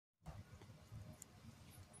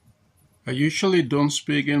I usually don't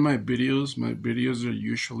speak in my videos. My videos are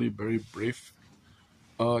usually very brief.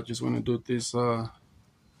 Just want to do this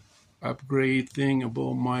upgrade thing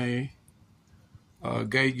about my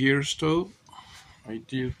guide gear stove. I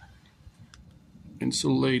did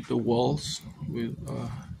insulate the walls with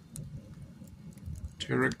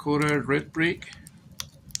terracotta red brick,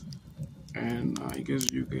 and I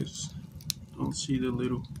guess you guys don't see the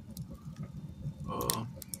little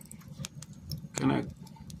kind of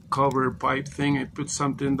cover pipe thing. I put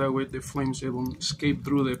something that way the flames won't escape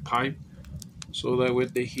through the pipe, so that way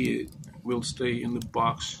the heat will stay in the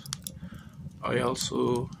box. I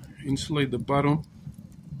also insulate the bottom,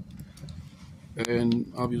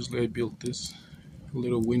 and obviously I built this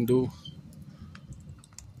little window.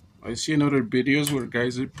 I see in other videos where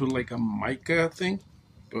guys they put like a mica thing,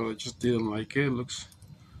 but I just didn't like it. It looks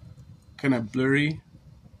kind of blurry,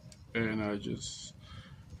 and I just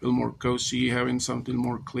feel more cozy having something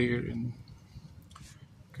more clear and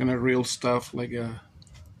kind of real stuff, like a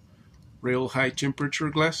real high temperature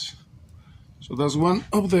glass. So that's one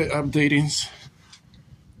of the updatings,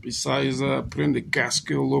 besides putting the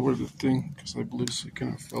gasket all over the thing, because I believe it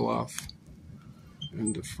kind of fell off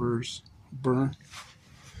in the first burn.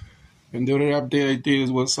 And the other update I did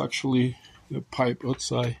was actually the pipe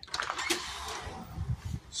outside,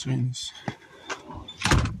 since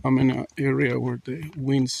I'm in an area where the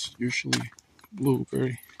winds usually blow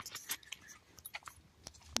very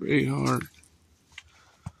hard.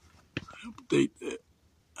 Update the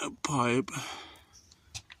pipe.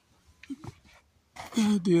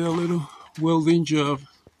 I did a little welding job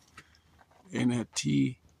in a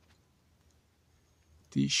T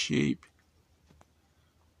shape.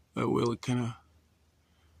 That way it kind of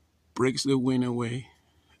breaks the wind away,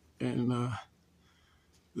 and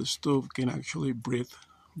the stove can actually breathe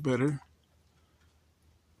better.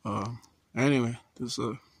 Anyway, this is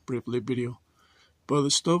a brief video. But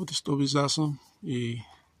the stove is awesome. It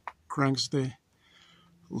cranks the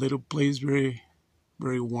little place very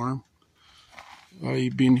warm.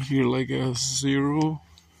 I've been here like a -0,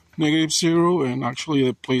 and actually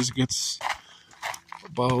the place gets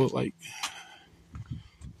about like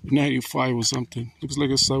 95 or something. Looks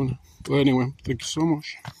like a sauna. But anyway, thank you so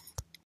much.